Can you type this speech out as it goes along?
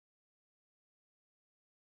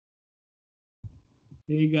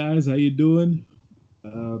Hey guys, how you doing?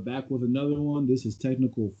 Back with another one. This is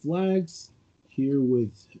Technical Flags here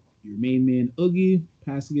with your main man Oogie,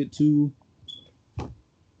 passing it to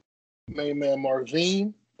Main man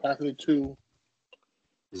Marvin, passing it to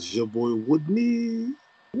It's your boy Woodney.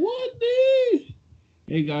 Woody.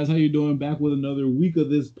 Hey guys, how you doing? Back with another week of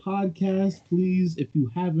this podcast. Please, if you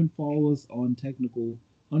haven't, follow us on Technical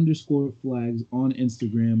underscore Flags on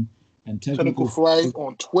Instagram and Technical Technical Flag Flags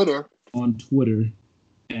on Twitter. on Twitter.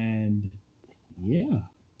 And yeah,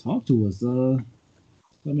 talk to us. Tell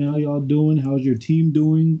me how y'all doing. How's your team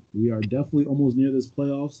doing? We are definitely almost near this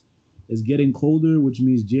playoffs. It's getting colder, which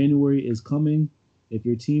means January is coming. If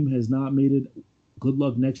your team has not made it, good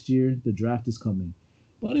luck next year. The draft is coming.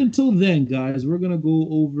 But until then, guys, we're going to go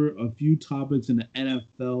over a few topics in the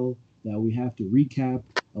NFL that we have to recap,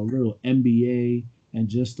 a little NBA, and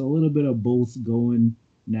just a little bit of both going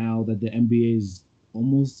now that the NBA is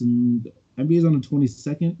almost in. NBA is on the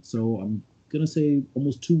 22nd, so I'm going to say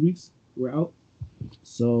almost 2 weeks we're out.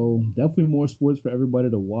 So definitely more sports for everybody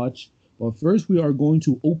to watch. But first, we are going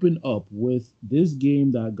to open up with this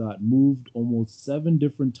game that got moved almost 7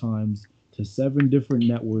 different times to 7 different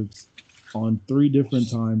networks on 3 different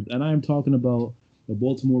times, and I am talking about the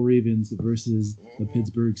Baltimore Ravens versus the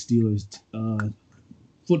Pittsburgh Steelers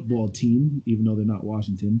football team. Even though they're not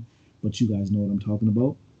Washington, but you guys know what I'm talking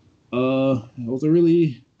about. It was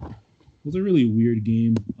a really weird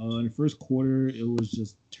game. In the first quarter, it was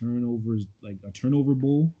just turnovers, like a turnover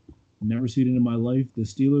bowl. Never seen it in my life. The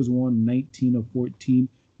Steelers won 19 of 14,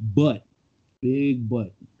 but big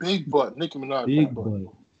but Big butt. Nicki Minaj, big big butt.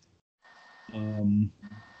 but um,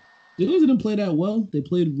 Steelers didn't play that well. They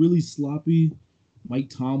played really sloppy. Mike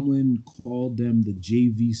Tomlin called them the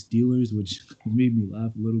JV Steelers, which made me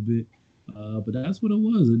laugh a little bit. But that's what it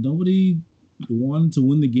was. And nobody wanted to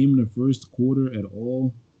win the game in the first quarter at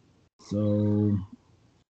all. So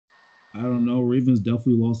I don't know. Ravens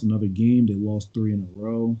definitely lost another game. They lost 3 in a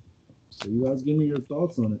row. So you guys give me your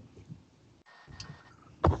thoughts on it.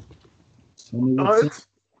 Tell me Uh, what's up.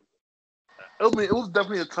 it's, it was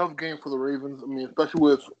definitely a tough game for the Ravens. I mean, especially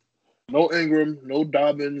with no Ingram, no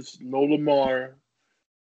Dobbins, no Lamar.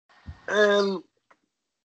 And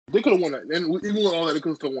they could have won that. And even with all that, they could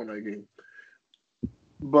have still won that game.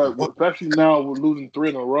 But What especially now, we're losing 3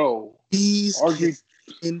 in a row. He's came RG,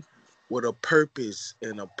 in with a purpose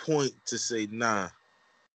and a point to say, nah,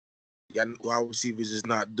 y'all wide receivers is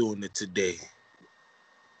not doing it today.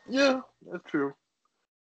 yeah, that's true.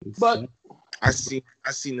 But Exactly.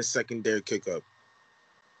 I seen the secondary kick up.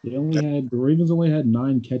 The Ravens only had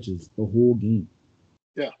 9 catches the whole game.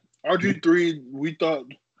 yeah, RG3, we thought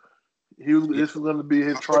Yeah, this was going to be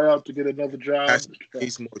his I hope tryout to get another that's job.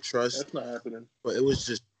 face more trust, That's not happening. but it was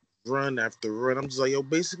just run after run. I'm just like, yo,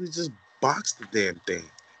 basically just box the damn thing.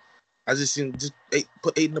 I just seen just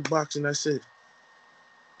put 8 in the box and that's it.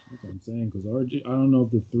 That's what I'm saying. Because RG, I don't know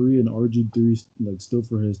if the three and RG3 like still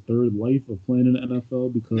for his third life of playing in the NFL No,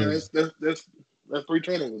 because that's 3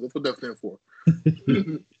 turnovers. That's what that stands for.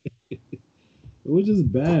 it was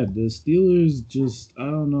just bad. The Steelers just I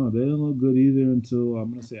don't know. They didn't look good either until I'm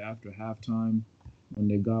gonna say after halftime when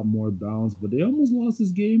they got more balance. But they almost lost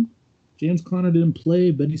this game. James Conner didn't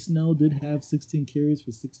play. Benny Snell did have 16 carries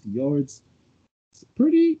for 60 yards. It's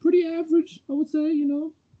pretty average, I would say.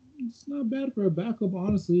 It's not bad for a backup,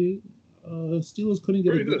 honestly. Steelers couldn't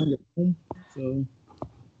get Pretty it good. going at home, so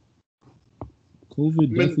COVID I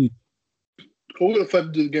mean, definitely. COVID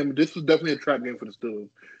affected the game, but this was definitely a trap game for the Steelers.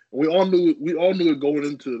 And we all knew it going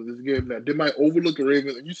into this game that they might overlook the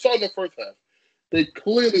Ravens. And you saw in the first half, they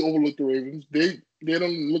clearly overlooked the Ravens. They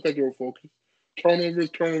don't look like they were focused. Turnovers,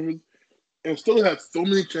 and still had so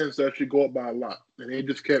many chances to actually go up by a lot, and they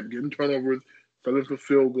just kept getting turnovers, settling for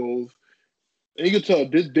field goals. And you could tell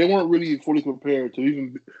they weren't really fully prepared to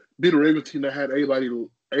even beat a Ravens team that had everybody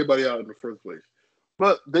out in the first place.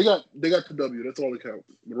 But they got the W. That's all that counts.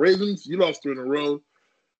 The Ravens, you lost 3 in a row.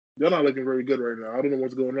 They're not looking very good right now. I don't know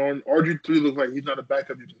what's going on. RG3 looks like he's not a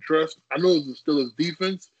backup you can trust. I know it's still his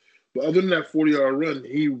defense, but other than that 40-yard run,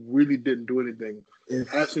 he really didn't do anything. If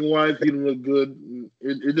Passing wise, he didn't look good.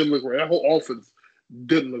 It didn't look right. That whole offense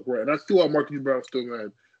didn't look right. And I still why Marquise Brown's still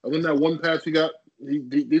mad. Other than that one pass he got,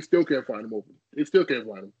 they still can't find him open. They still can't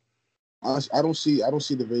find him. I don't see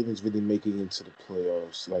the Ravens really making it into the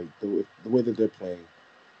playoffs like the way that they're playing.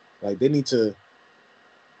 Like they need to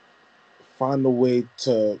find a way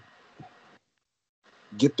to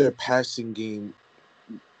get their passing game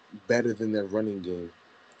better than their running game,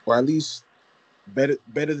 or at least better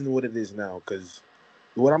than what it is now. Because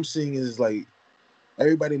what I'm seeing is like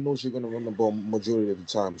everybody knows you're gonna run the ball majority of the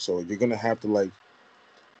time, so you're gonna have to like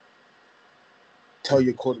tell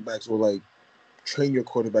your quarterbacks or like train your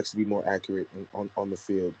quarterbacks to be more accurate on the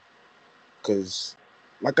field. Because,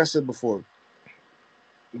 like I said before,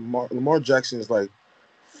 Lamar Jackson is like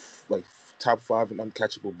top 5 in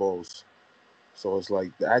uncatchable balls. So it's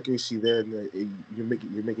like the accuracy there, and you're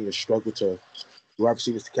making a struggle to wide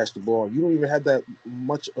receivers to catch the ball. You don't even have that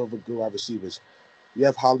much of a good wide receivers. You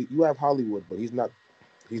have Hollywood, but he's not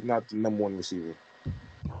the number 1 receiver.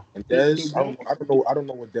 And Dez, I don't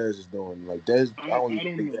know what Dez is doing. Like Dez, I don't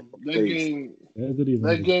think know.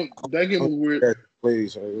 That game was weird.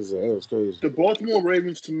 Plays. It was crazy. The Baltimore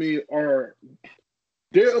Ravens to me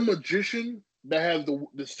they're a magician that has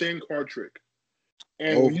the same card trick.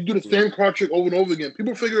 And when you do the same card trick over and over again,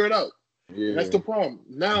 people figure it out. Yeah. That's the problem.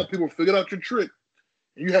 Now people figured out your trick,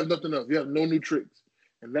 and you have nothing else. You have no new tricks.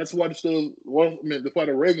 And that's why that's why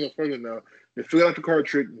the Ravens are struggling now. They figured out the card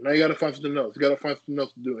trick. Now you got to find something else. You got to find something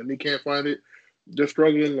else to do, and they can't find it. They're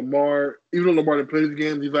struggling. Lamar, even though Lamar didn't play these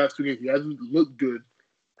games, these last 2 games, he hasn't looked good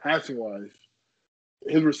passing-wise.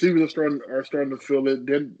 His receivers are starting to feel it.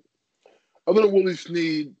 Then, other than Willie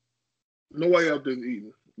Snead, nobody out there is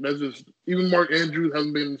eating. That's just even Mark Andrews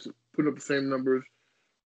hasn't been putting up the same numbers.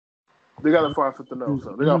 They got to find something else.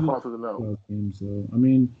 So, I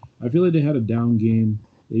mean, I feel like they had a down game.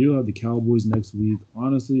 They do have the Cowboys next week.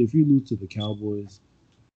 Honestly, if you lose to the Cowboys,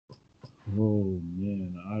 oh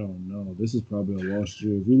man, I don't know. This is probably a lost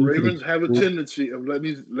year. Ravens have a tendency of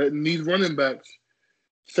letting these running backs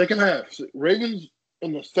second half. Ravens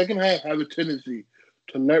in the second half have a tendency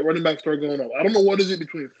to let running backs start going up. I don't know what is it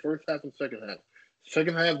between first half and second half.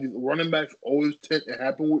 Second half, these running backs always tend to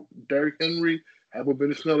happen with Derrick Henry, happen with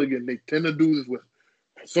Ben Snell again. They tend to do this with,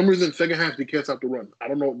 for some reason, second half, they can't stop the run. I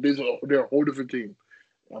don't know. They're a whole different team.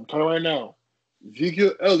 I'm telling you right now,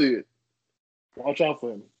 Ezekiel Elliott, watch out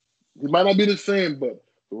for him. He might not be the same, but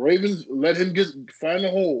the Ravens let him find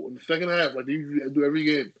a hole in the second half like they do every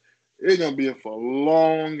game. It's going to be for a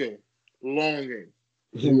long game. Long game.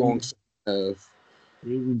 Long half.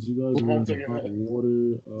 Ravens, you guys are in the hot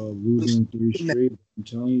water, losing 3 straight. I'm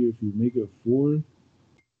telling you, if you make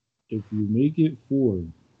it 4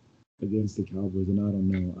 against the Cowboys, and I don't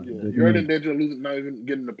know. You're in danger of losing, not even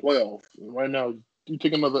getting the playoffs. Right now, you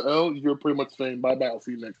take another L, you're pretty much saying bye-bye. I'll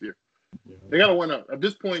see you next year. Yeah. They got to win out. At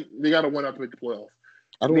this point, they got to win out to make the playoffs.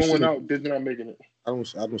 They're not making it. I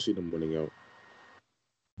don't see them winning out.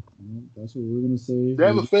 That's what we're gonna say. They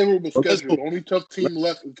have a favorable schedule. The only tough team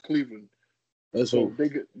left is Cleveland. So they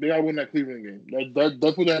gotta win that Cleveland game. That's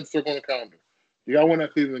what they have to circle on the calendar. You gotta win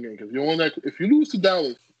that Cleveland game because if you lose to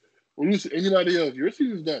Dallas or lose to anybody else, your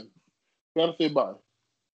season's done. You gotta say bye.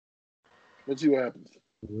 Let's see what happens.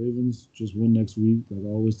 The Ravens just win next week. Like I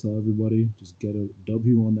always tell everybody, just get a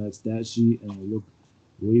W on that stat sheet and it'll look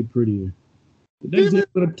way prettier. The next thing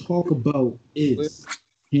we're gonna talk about is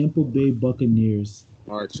Tampa Bay Buccaneers.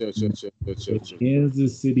 All right, chill.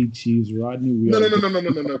 Kansas City Chiefs. Rodney, No.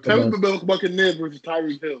 Tampa Bay Buccaneers versus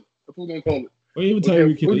Tyreek Hill. That's what we're gonna call it. Or even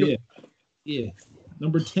Tyreek Hill, yeah.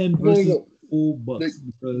 Number 10 versus full Bucks.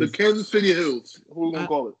 The Kansas City Hills. Who we gonna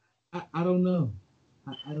call it? I don't know.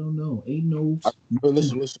 I don't know. Ain't no.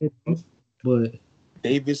 Listen. But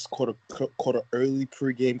Davis caught an early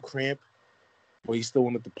pregame cramp, but he still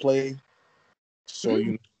wanted to play. So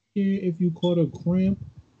if you caught a cramp,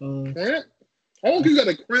 cramp? I don't think you got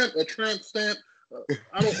a cramp, a tramp stamp.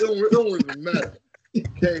 It don't even matter.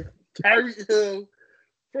 Okay, Tyreek Hill.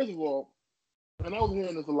 First of all, and I was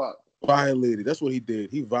hearing this a lot. Violated. That's what he did.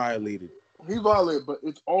 He violated, but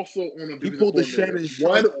it's also on a. He pulled the Shannon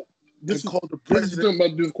Sharp. This is called the president.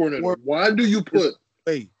 About this coordinator. Why do you put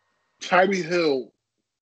Tyreek Hill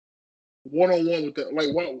 1-on-1 with that? Like,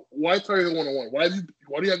 why Tyreek Hill 1-on-1? Why do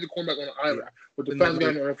you have the cornerback on the island with the fastest guy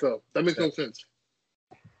in the NFL? That makes no sense.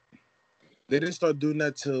 They didn't start doing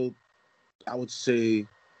that till I would say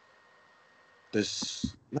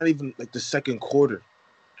not even like the second quarter.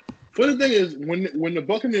 Funny thing is, when the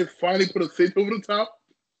Buccaneers finally put a safety over the top,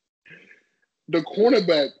 the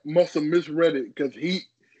cornerback must have misread it because he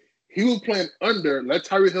was playing under, let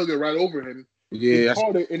Tyreek Hill get right over him. Yeah,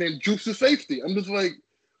 called it and then juice the safety. I'm just like,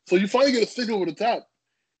 so you finally get a safety over the top,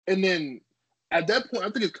 and then at that point, I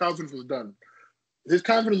think his confidence was done. His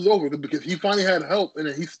confidence is over because he finally had help, and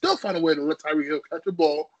then he still found a way to let Tyreek Hill catch the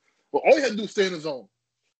ball. But all he had to do was stay in the zone.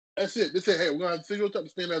 That's it. They said, hey, we're going to have to figure out to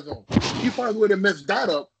stay in that zone. He finds a way to mess that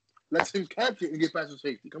up, lets him catch it, and get past the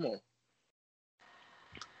safety. Come on.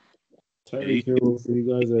 Tyreek Hill, for you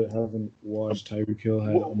guys that haven't watched, Tyreek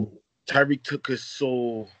Hill Tyreek took his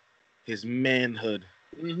soul, his manhood.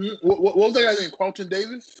 Mm-hmm. What was that guy's name? Carlton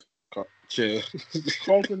Davis? Chill.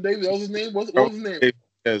 Carlton Davis? That was his name? What was his name?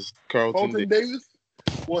 Yes, Carlton Davis.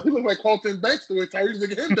 Well, he looked like Carlton Banks the way Tyreek was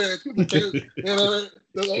making him dance.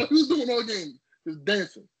 That's all he was doing all game. just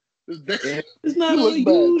dancing. It's not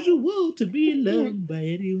unusual to be loved by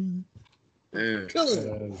anyone. Yeah.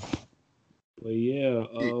 But yeah,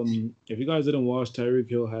 if you guys didn't watch, Tyreek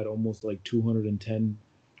Hill had almost like 210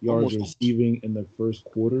 yards receiving in the first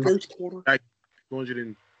quarter.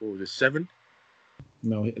 207?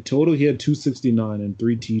 No, total he had 269 and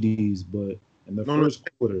 3 TDs, but in the first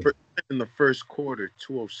quarter. In the first quarter,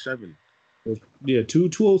 207. Yeah,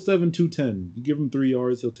 207, 210. You give him 3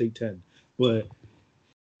 yards, he'll take 10. But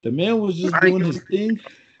the man was just doing his thing.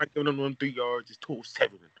 I give him 3 yards, it's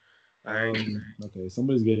 207. Okay,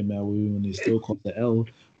 somebody's getting mad with me when they still call the L.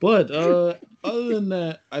 But other than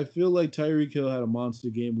that, I feel like Tyreek Hill had a monster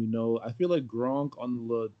game. We know. I feel like Gronk on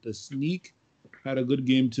the sneak had a good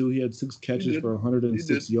game too. He had 6 catches for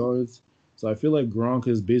 106 yards. So I feel like Gronk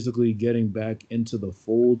is basically getting back into the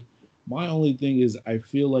fold. My only thing is I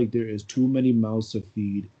feel like there is too many mouths to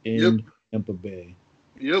feed in Tampa Bay.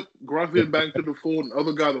 Yep, Gronk getting back to the fold, and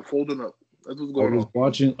other guys are folding up. That's what's going on. I was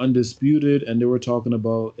watching Undisputed, and they were talking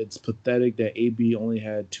about it's pathetic that AB only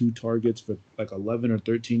had 2 targets for like 11 or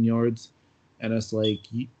 13 yards. And it's like,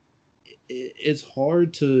 it's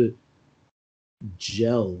hard to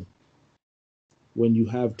gel when you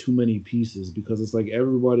have too many pieces because it's like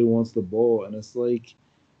everybody wants the ball. And it's like,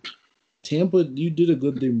 Tampa, you did a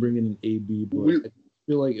good thing bringing in AB, but I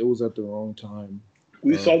feel like it was at the wrong time.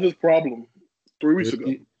 We saw this problem 3 weeks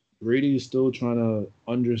ago. Brady is still trying to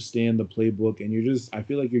understand the playbook, and I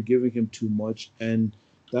feel like you're giving him too much. And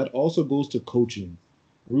that also goes to coaching.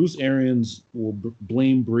 Bruce Arians will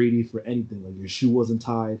blame Brady for anything. Like, your shoe wasn't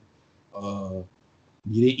tied. You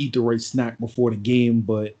didn't eat the right snack before the game,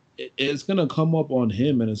 but it's going to come up on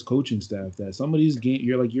him and his coaching staff that some of these games,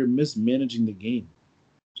 you're mismanaging the game.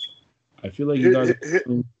 I feel like you guys are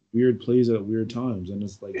doing weird plays at weird times, and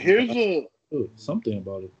it's like, something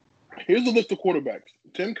about it. Here's a list of quarterbacks: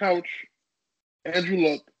 Tim Couch, Andrew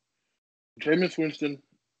Luck, Jameis Winston,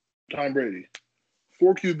 Tom Brady.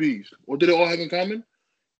 4 QBs. What did they all have in common?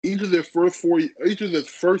 Each of their first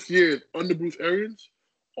years under Bruce Arians,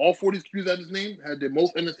 all 4 of these QBs at his name had their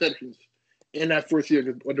most interceptions in that first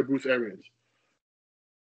year under Bruce Arians.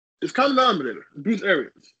 It's common denominator. Bruce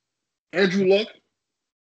Arians. Andrew Luck,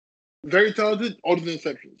 very talented, all these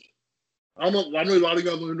interceptions. I know a lot of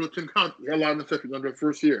guys don't even know Tim Couch. He had a lot of interceptions under the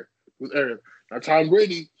first year with Arians. Now, Tom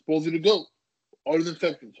Brady, supposedly the GOAT, all these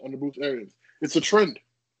interceptions under Bruce Arians. It's a trend.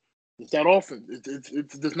 It's that often.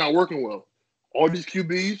 It's just not working well. All these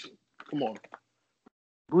QBs, come on.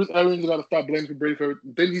 Bruce Arians got to stop blaming Brady for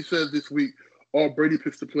everything. Then he says this week, Brady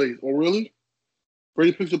picks the plays. Oh, really?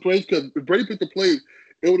 Brady picks the plays? Because if Brady picked the plays,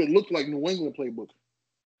 it would have looked like New England playbook.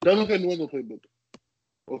 Doesn't look like New England playbook.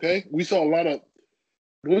 Okay? We saw a lot of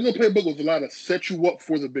New England playbook was a lot of set you up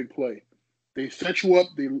for the big play. They set you up.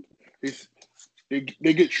 They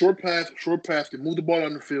get short pass. They move the ball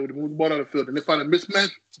on the field. And they find a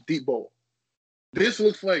mismatch, deep ball. This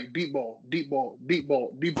looks like deep ball. This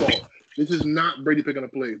is not Brady picking a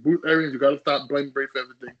play. Bruce Arians, you got to stop blaming Brady for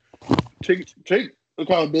everything. Take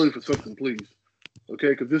accountability for something, please. Okay,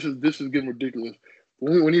 because this is getting ridiculous.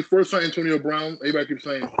 When he first signed Antonio Brown, everybody keeps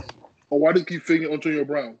saying, "Oh, why do you keep figuring Antonio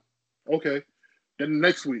Brown?" Okay. Then the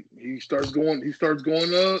next week he starts going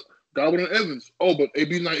Godwin and Evans. Oh, but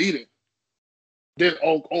AB's not eating. Then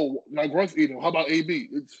now Grunt's eating. How about AB?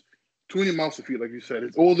 It's too many mouths to feed, like you said.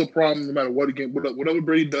 It's always a problem no matter what again. Whatever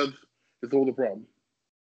Brady does, it's always a problem.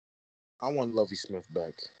 I want Lovie Smith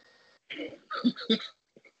back.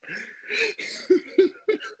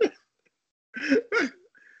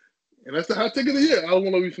 And that's the hot take of the year. I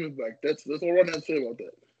want Lovie Smith back. That's all I have to say about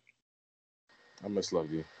that. I miss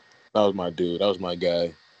Lovie. That was my dude. That was my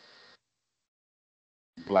guy.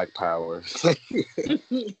 Black Power.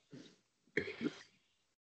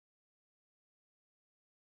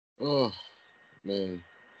 Oh, man.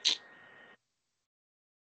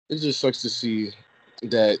 It just sucks to see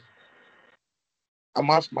that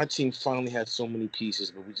my team finally had so many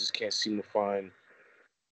pieces, but we just can't seem to find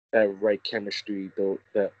that right chemistry, though,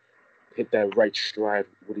 that hit that right stride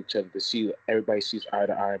with each other to see everybody sees eye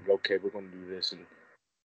to eye. But okay, we're going to do this.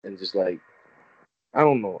 And just like, I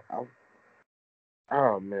don't know.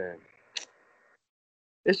 Oh, man.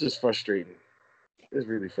 It's just frustrating. It's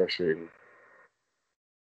really frustrating.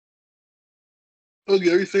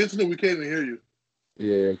 Okay, are you saying something? We can't even hear you.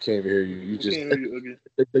 Yeah, I can't even hear you. You just... can't hear you,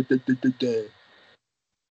 okay.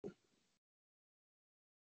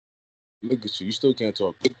 Look at you. You still can't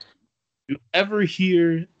talk. You ever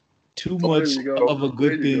hear too much of a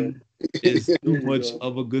good thing is too much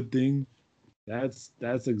of a good thing? That's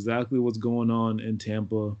exactly what's going on in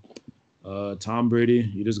Tampa. Tom Brady,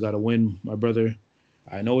 you just got to win, my brother.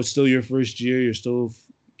 I know it's still your first year. You're still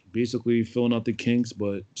basically filling out the kinks,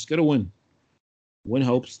 but just get a win. Win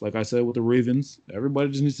helps. Like I said with the Ravens, everybody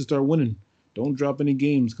just needs to start winning. Don't drop any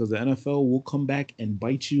games because the NFL will come back and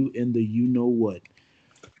bite you in the you know what.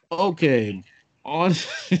 Okay, on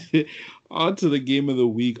on to the game of the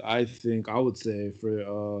week. I think I would say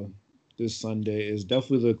for this Sunday is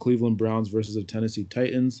definitely the Cleveland Browns versus the Tennessee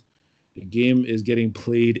Titans. The game is getting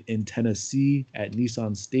played in Tennessee at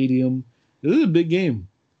Nissan Stadium. This is a big game.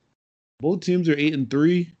 Both teams are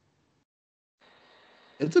 8-3.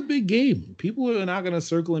 It's a big game. People are not gonna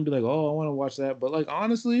circle and be like, "Oh, I want to watch that." But like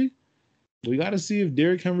honestly, we got to see if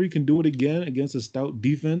Derrick Henry can do it again against a stout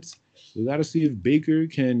defense. We got to see if Baker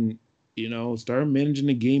can, start managing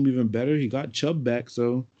the game even better. He got Chubb back,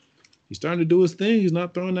 so he's starting to do his thing. He's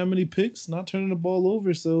not throwing that many picks, not turning the ball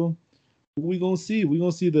over. So who we gonna see? We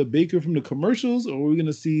gonna see the Baker from the commercials, or are we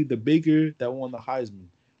gonna see the Baker that won the Heisman?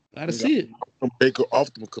 Gotta see it. Baker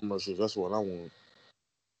off the commercials. That's what I want.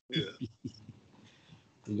 Yeah.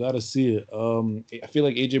 We gotta see it. I feel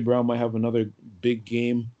like AJ Brown might have another big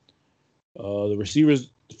game. The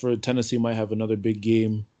receivers for Tennessee might have another big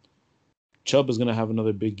game. Chubb is gonna have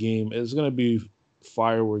another big game. It's gonna be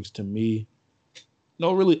fireworks to me.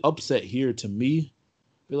 No really upset here to me.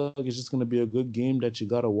 I feel like it's just gonna be a good game that you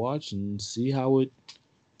gotta watch and see how it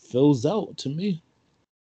fills out to me.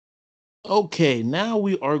 Okay, now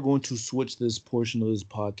we are going to switch this portion of this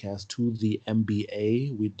podcast to the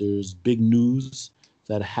NBA. There's big news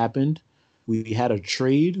that happened. We had a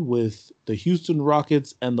trade with the Houston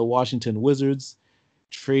Rockets and the Washington Wizards,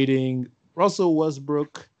 trading Russell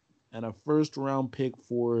Westbrook and a first-round pick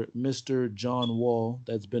for Mr. John Wall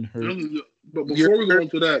that's been hurt. But before we go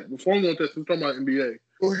into that, since we're talking about NBA.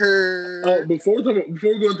 Before we go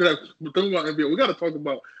into that, we're talking about NBA. We got to talk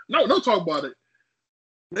about don't talk about it.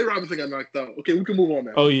 They Robinson got knocked out. Okay, we can move on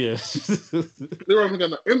now. Oh yeah, They Robinson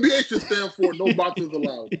got knocked. NBA should stand for no boxers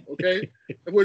allowed. Okay,